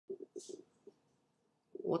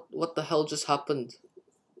What the hell just happened?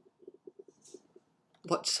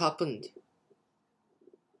 What just happened?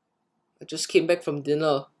 I just came back from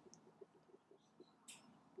dinner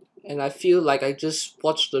and I feel like I just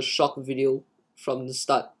watched the shock video from the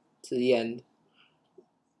start to the end.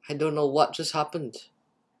 I don't know what just happened.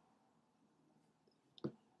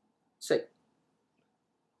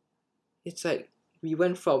 It's like we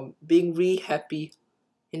went from being really happy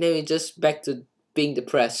and then we just back to being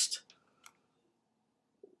depressed.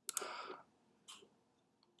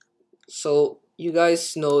 So you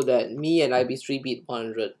guys know that me and IB3 beat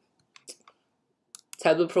 100.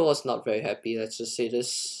 Tablet Pro was not very happy, let's just say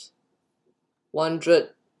this. 100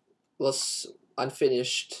 was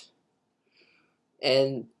unfinished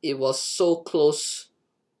and it was so close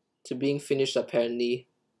to being finished apparently,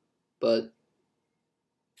 but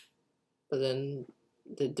then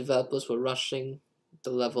the developers were rushing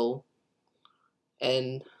the level,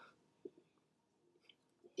 and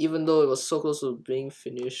even though it was so close to being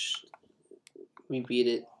finished, we beat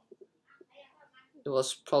it. It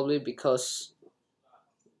was probably because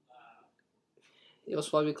the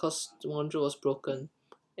 100 was broken,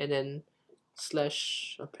 and then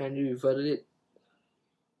Slash apparently reverted it.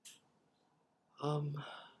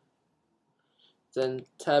 Then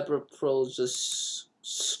Tablet Pro just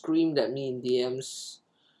screamed at me in DMs.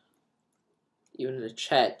 Even in the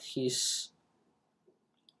chat, he's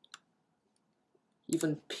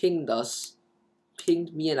even pinged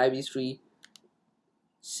me and IB3,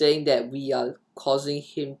 saying that we are causing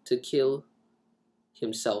him to kill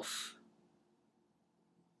himself.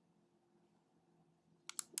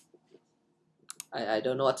 I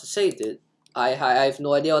don't know what to say, dude. I have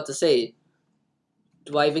no idea what to say.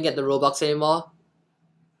 Do I even get the Robux anymore?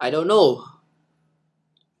 I don't know.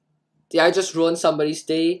 Did I just ruin somebody's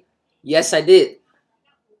day? Yes, I did.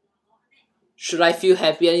 Should I feel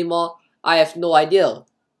happy anymore? I have no idea.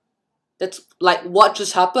 That's like, what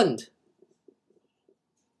just happened?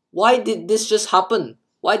 Why did this just happen?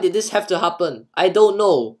 Why did this have to happen? I don't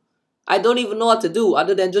know. I don't even know what to do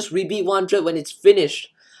other than just rebeat 100 when it's finished.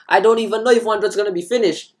 I don't even know if 100 is gonna be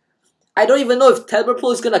finished. I don't even know if Tablet Pro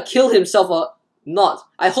is gonna kill himself or not.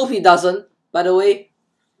 I hope he doesn't, by the way.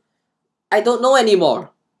 I don't know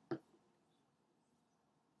anymore.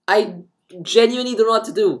 I genuinely don't know what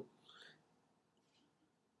to do.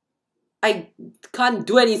 I can't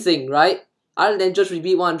do anything, right? Other than just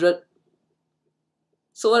rebeat 100.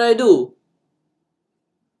 So what do I do?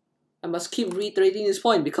 I must keep reiterating this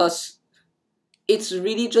point because it's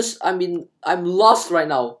really just, I'm lost right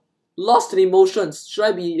now. Lost in emotions. Should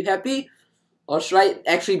I be happy? Or should I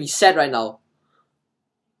actually be sad right now?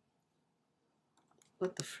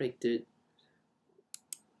 What the frick, dude?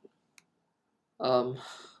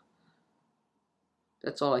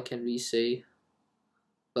 That's all I can really say.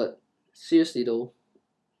 But seriously though,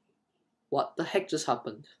 what the heck just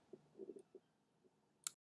happened?